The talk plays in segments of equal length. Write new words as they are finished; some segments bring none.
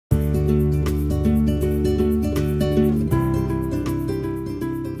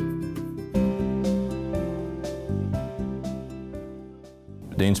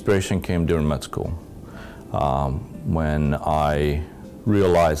The inspiration came during med school when I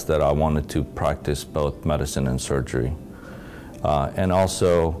realized that I wanted to practice both medicine and surgery. And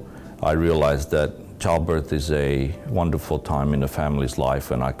also I realized that childbirth is a wonderful time in a family's life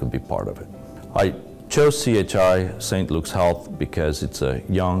and I could be part of it. I chose CHI, St. Luke's Health, because it's a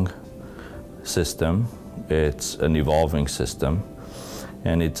young system, it's an evolving system,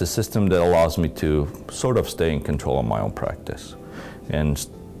 and it's a system that allows me to sort of stay in control of my own practice and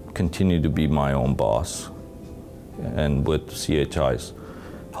continue to be my own boss, and with CHI's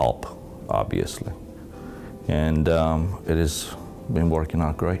help, obviously. And it has been working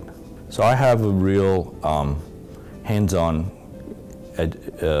out great. So I have a real hands-on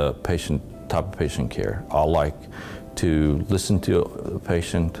type of patient care. I like to listen to a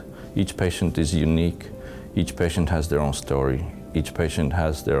patient. Each patient is unique. Each patient has their own story. Each patient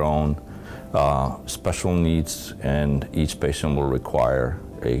has their own special needs, and each patient will require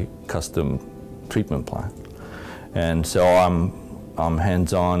a custom treatment plan. And so I'm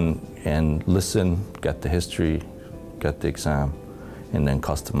hands-on and listen, get the history, get the exam, and then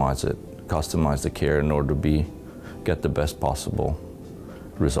customize the care in order to get the best possible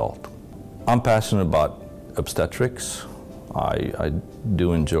result. I'm passionate about obstetrics. I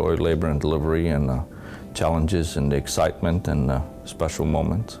do enjoy labor and delivery and the challenges and the excitement and the special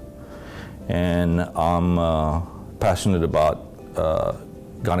moments. And I'm passionate about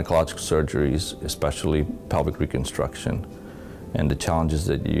gynecological surgeries, especially pelvic reconstruction, and the challenges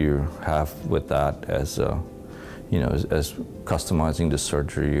that you have with that as as customizing the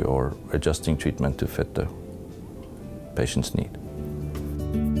surgery or adjusting treatment to fit the patient's need.